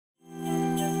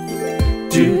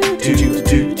Christmas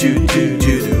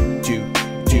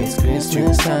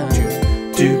time.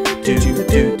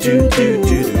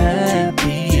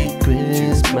 Happy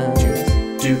Christmas.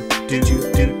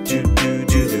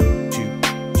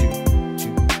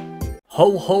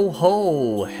 Ho ho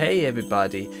ho! Hey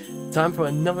everybody! Time for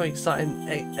another exciting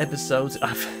episode.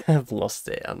 I've lost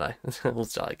it, haven't I? We'll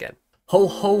start again. Ho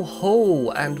ho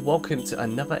ho! And welcome to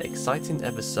another exciting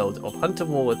episode of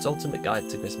HunterWarlord's Ultimate Guide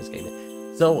to Christmas Gaming.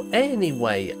 So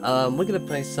anyway, we're going to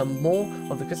play some more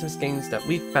of the Christmas games that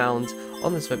we found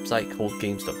on this website called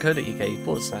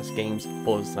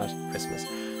games.co.uk/games/Christmas.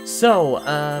 So,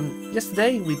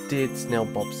 yesterday we did Snail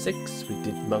Bob 6, we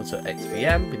did Motor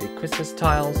XVM, we did Christmas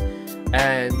Tiles,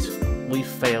 and we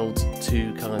failed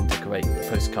to kind of decorate the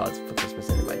postcards for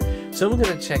Christmas anyway. So we're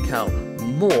going to check out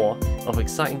more of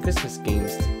exciting Christmas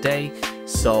games today.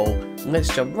 So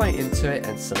let's jump right into it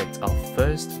and select our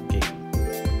first game.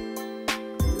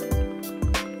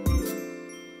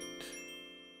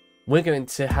 We're going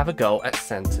to have a go at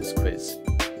Santa's quiz.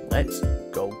 Let's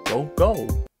go, go,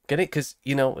 go. Get it? Because,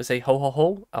 you know, we say ho, ho,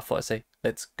 ho. I thought I'd say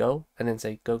let's go and then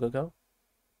say go, go, go.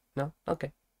 No?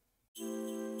 Okay.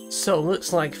 So,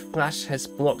 looks like Flash has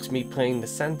blocked me playing the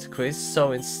Santa quiz.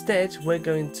 So, instead, we're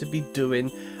going to be doing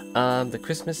the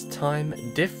Christmas time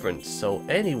difference. So,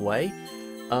 anyway,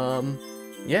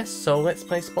 yes, so let's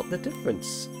play Spot the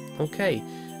Difference. Okay.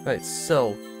 Right,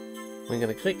 so, we're going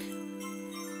to click.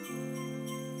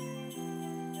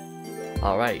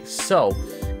 Alright, so,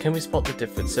 can we spot the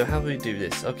difference? So how do we do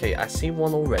this? Okay, I see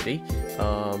one already.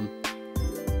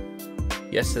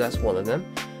 Yes, so that's one of them.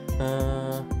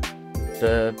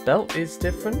 The belt is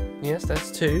different. Yes, that's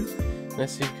two.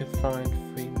 Let's see if we can find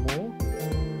three more.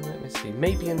 Let me see,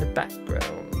 maybe in the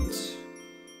background.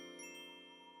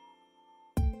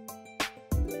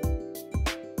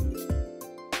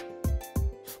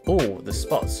 Oh, the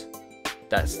spots.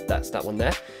 That's that one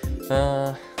there.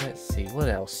 Let's see, what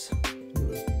else?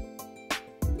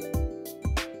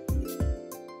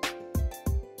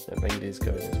 The reindeer's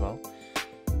going as well.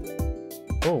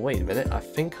 Oh, wait a minute. I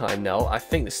think I know. I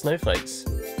think the snowflakes.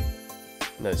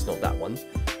 No, it's not that one.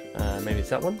 Maybe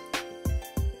it's that one.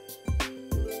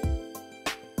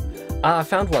 Ah, I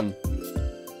found one.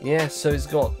 Yeah, so it's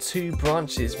got two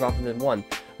branches rather than one.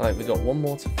 Alright, we've got one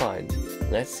more to find.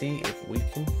 Let's see if we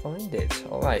can find it.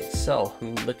 Alright, so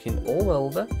I'm looking all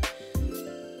over.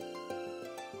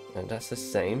 And that's the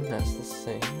same. That's the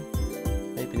same.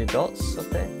 Maybe the dots up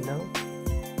there? No.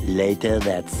 Later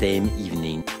that same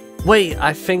evening. Wait,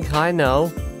 I think I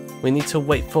know. We need to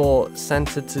wait for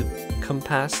Santa to come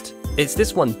past. It's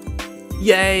this one.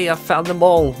 Yay, I found them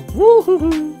all.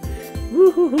 Woohoo!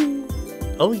 Woohoo!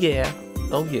 Oh yeah.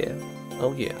 Oh yeah.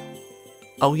 Oh yeah.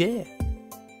 Oh yeah.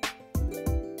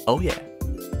 Oh yeah.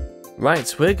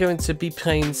 Right, we're going to be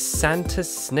playing Santa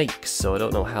Snake. So I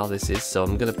don't know how this is, so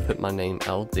I'm going to put my name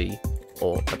LD.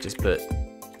 Or I'll just put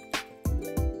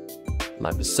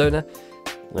my persona.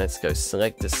 Let's go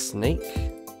select the snake.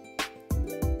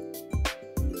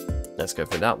 Let's go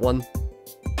for that one.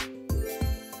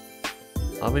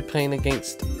 Are we playing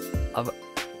against other...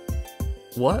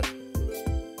 What?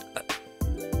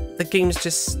 The game's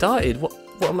just started. What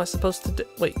am I supposed to do?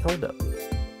 Wait, hold up.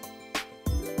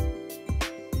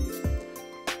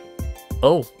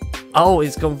 Oh. Oh,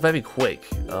 it's gone very quick.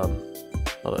 Hold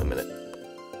on a minute.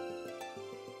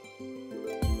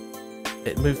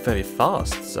 It moved very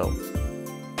fast, so...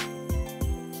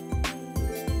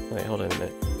 Wait, hold on a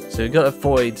minute. So we've got to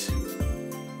avoid...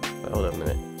 Wait, hold on a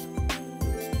minute.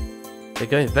 They're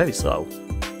going very slow.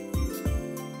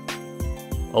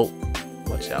 Oh,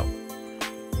 watch out.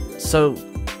 So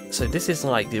this is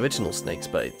like the original snakes,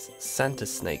 but it's Santa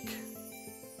Snake.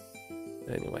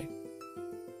 Anyway.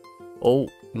 Oh,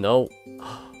 no.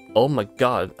 Oh my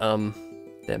god.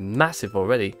 They're massive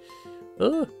already.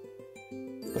 Ugh.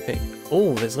 Okay.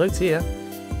 Oh, there's loads here.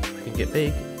 We can get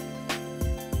big.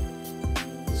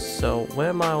 So, where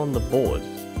am I on the board?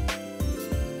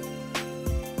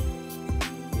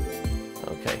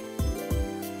 Okay.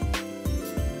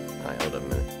 Alright, hold on a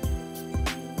minute.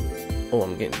 Oh,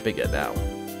 I'm getting bigger now.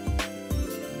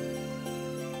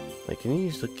 Wait, can you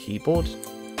use the keyboard?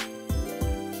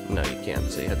 No, you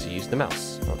can't, so you have to use the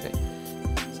mouse. Okay.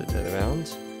 So turn around.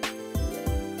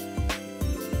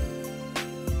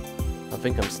 I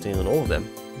think I'm stealing all of them.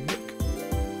 Look.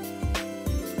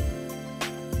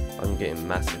 I'm getting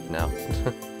massive now.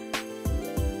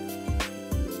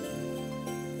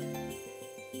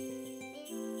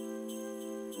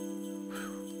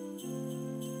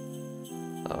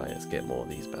 Alright, let's get more of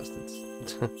these bastards.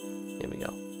 Here we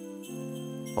go.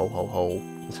 Ho ho ho.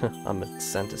 I'm a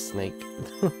Santa Snake.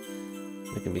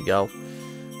 Look at me go.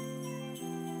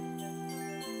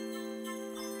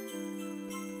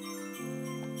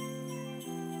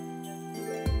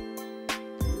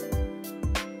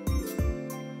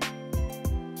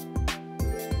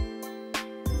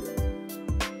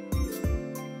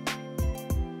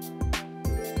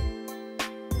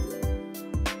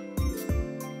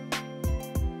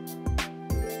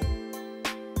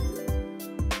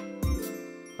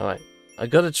 I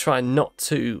gotta try not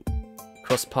to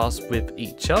cross paths with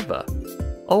each other.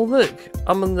 Oh look,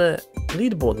 I'm on the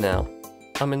leaderboard now.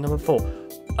 I'm in number 4.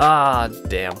 Ah,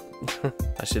 damn.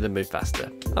 I should have moved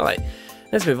faster. Alright,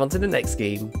 let's move on to the next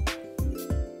game.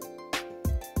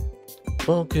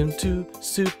 Welcome to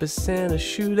Super Santa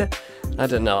Shooter. I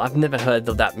don't know, I've never heard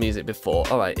of that music before.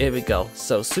 Alright, here we go.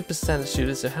 So, Super Santa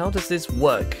Shooter, so how does this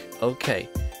work? Okay.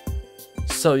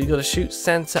 So, you gotta shoot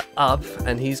Santa up,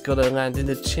 and he's gotta land in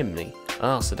the chimney.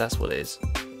 Oh, so that's what it is.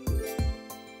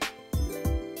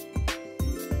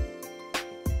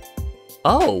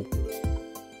 Oh!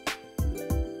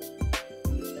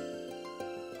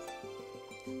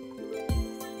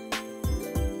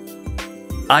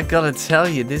 I gotta tell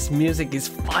you, this music is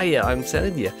fire, I'm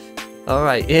telling you.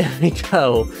 Alright, here we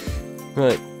go.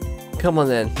 Right, come on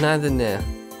then, land in there.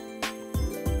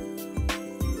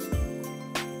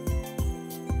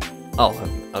 Oh,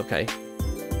 okay.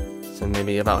 So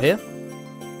maybe about here?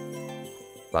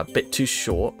 Right, a bit too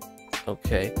short.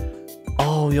 Okay.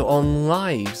 Oh, you're on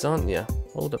lives, aren't you?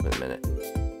 Hold up a minute.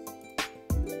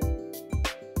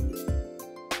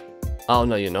 Oh,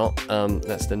 no, you're not.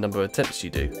 That's the number of attempts you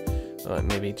do. Alright,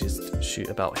 maybe just shoot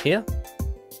about here.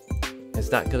 Is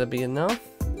that gonna be enough?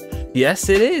 Yes,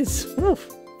 it is!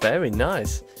 Oof, very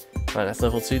nice. Right, that's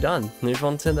level 2 done. Move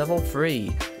on to level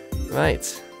 3.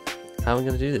 Right. How are we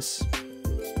gonna do this?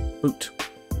 Boot.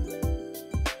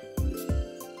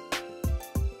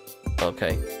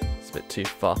 Okay. It's a bit too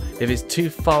far. If it's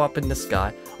too far up in the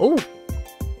sky... Oh!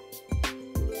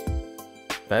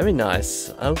 Very nice.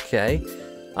 Okay.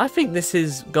 I think this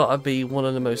has gotta be one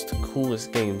of the most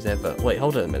coolest games ever. Wait,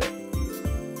 hold on a minute.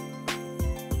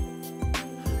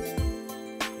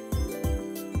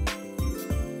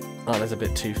 Oh, that's a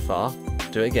bit too far.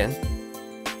 Do it again.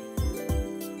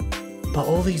 But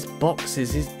all these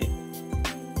boxes,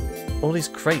 all these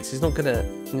crates, he's not gonna,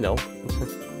 you know.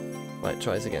 Right,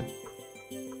 try this again.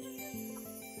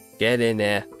 Get in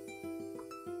there.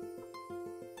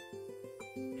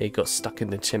 He got stuck in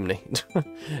the chimney.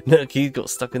 Look, he got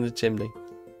stuck in the chimney.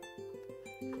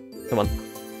 Come on.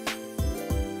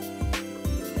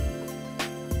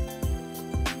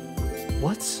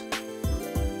 What?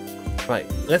 Right,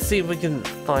 let's see if we can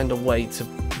find a way to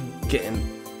get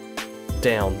him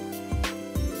down.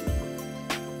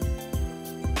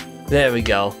 There we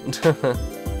go.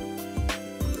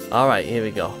 Alright, here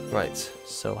we go. Right,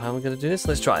 so how are we going to do this?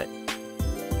 Let's try it.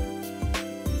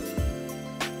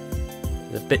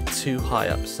 A bit too high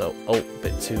up, so... Oh, a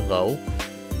bit too low.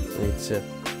 I need to...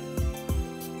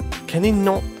 Can he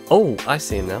not... Oh, I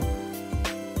see him now.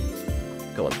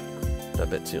 Go on. A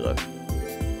bit too low.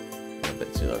 A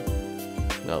bit too low.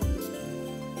 No.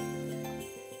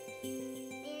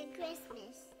 Merry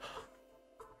Christmas.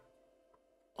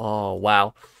 Oh,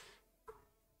 wow.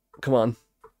 Come on.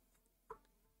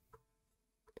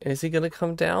 Is he gonna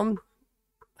come down?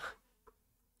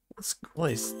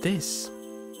 What is this?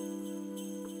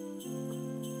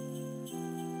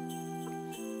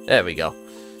 There we go.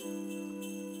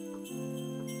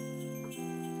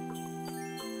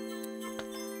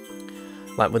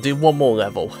 Right, we'll do one more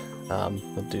level.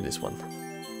 We'll do this one.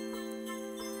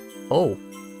 Oh.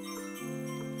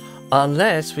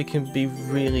 Unless we can be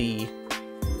really...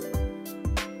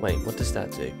 Wait, what does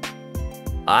that do?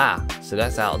 Ah, so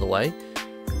that's out of the way.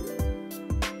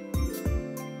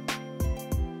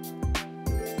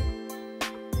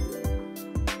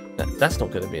 That's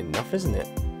not going to be enough, isn't it?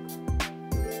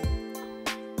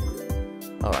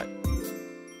 Alright.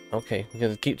 Okay, we're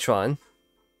going to keep trying.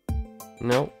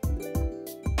 No.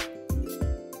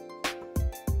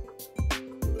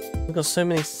 We've got so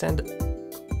many sand...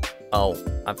 Oh,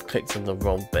 I've clicked on the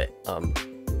wrong bit. Oh,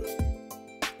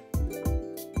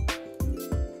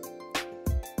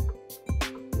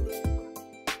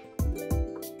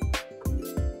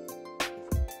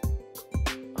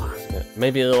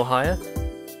 maybe a little higher?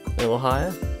 A little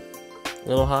higher? A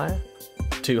little higher?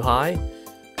 Too high?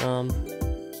 Can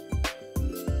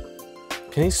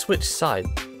he switch side?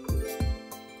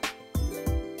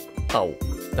 Oh,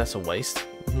 that's a waste.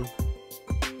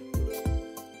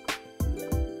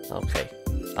 Okay,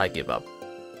 I give up.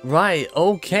 Right,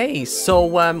 okay, so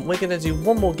we're gonna do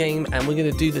one more game and we're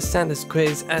gonna do the Santa's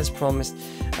quiz as promised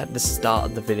at the start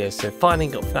of the video. So finally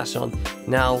got flash on.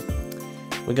 Now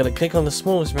we're gonna click on the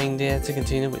smallest reindeer to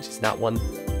continue, which is that one.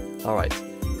 Alright,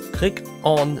 click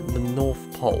on the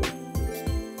North Pole.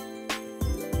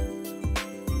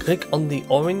 Click on the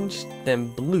orange, then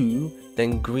blue,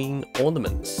 then green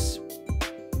ornaments.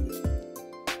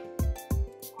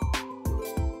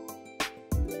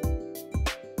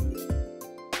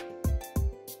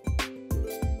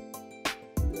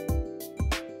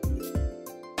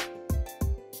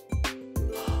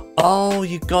 Oh,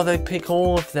 you gotta pick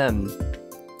all of them.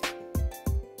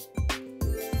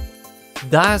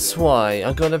 That's why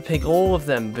I gotta pick all of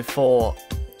them before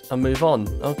I move on.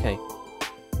 Okay.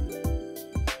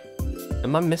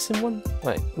 Am I missing one?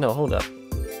 Wait, no, hold up.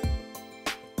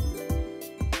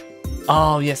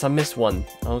 Oh, yes, I missed one.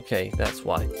 Okay, that's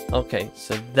why. Okay,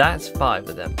 so that's 5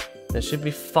 of them. There should be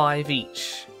 5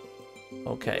 each.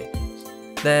 Okay.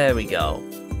 There we go.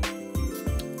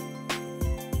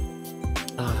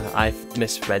 I've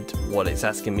misread what it's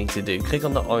asking me to do. Click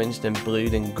on the orange, then blue,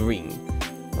 then green.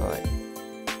 Alright.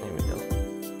 There we go.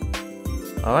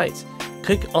 Alright.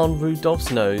 Click on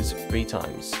Rudolph's nose 3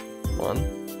 times.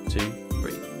 1, 2,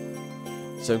 3.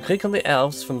 So click on the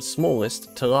elves from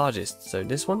smallest to largest. So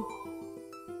this one.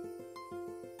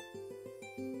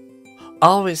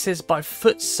 Oh, it says by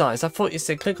foot size. I thought you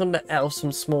said click on the elves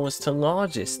from smallest to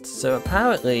largest. So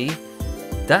apparently,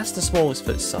 that's the smallest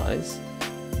foot size.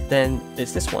 Then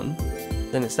it's this one.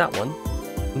 Then it's that one.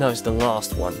 No, it's the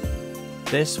last one.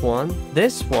 This one.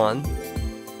 This one.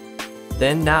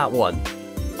 Then that one.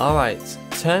 Alright.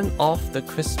 Turn off the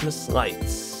Christmas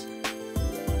lights.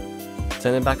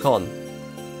 Turn them back on.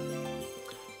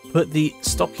 Put the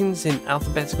stockings in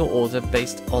alphabetical order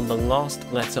based on the last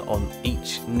letter on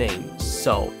each name.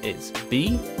 So it's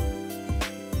B.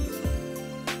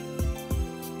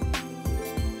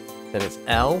 Then it's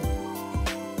L.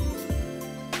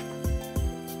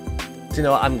 Do you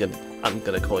know what? I'm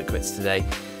gonna call it quits today.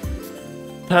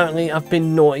 Apparently I've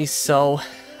been naughty, so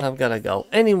I'm gonna go.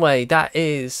 Anyway, that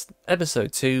is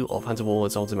episode 2 of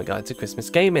HunterWarlord's Ultimate Guide to Christmas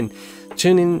Gaming.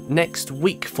 Tune in next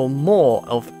week for more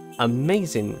of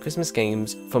amazing Christmas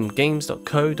games from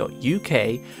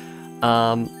games.co.uk.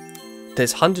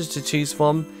 There's hundreds to choose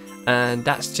from, and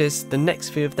that's just the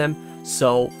next few of them.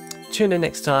 So tune in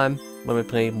next time when we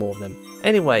play more of them.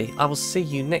 Anyway, I will see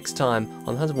you next time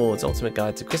on HunterWarlord's Ultimate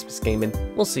Guide to Christmas Gaming.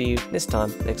 We'll see you this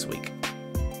time next week.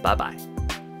 Bye bye.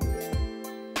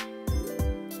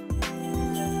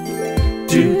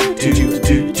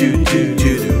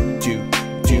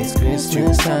 It's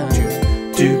Christmas time.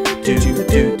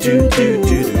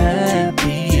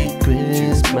 Happy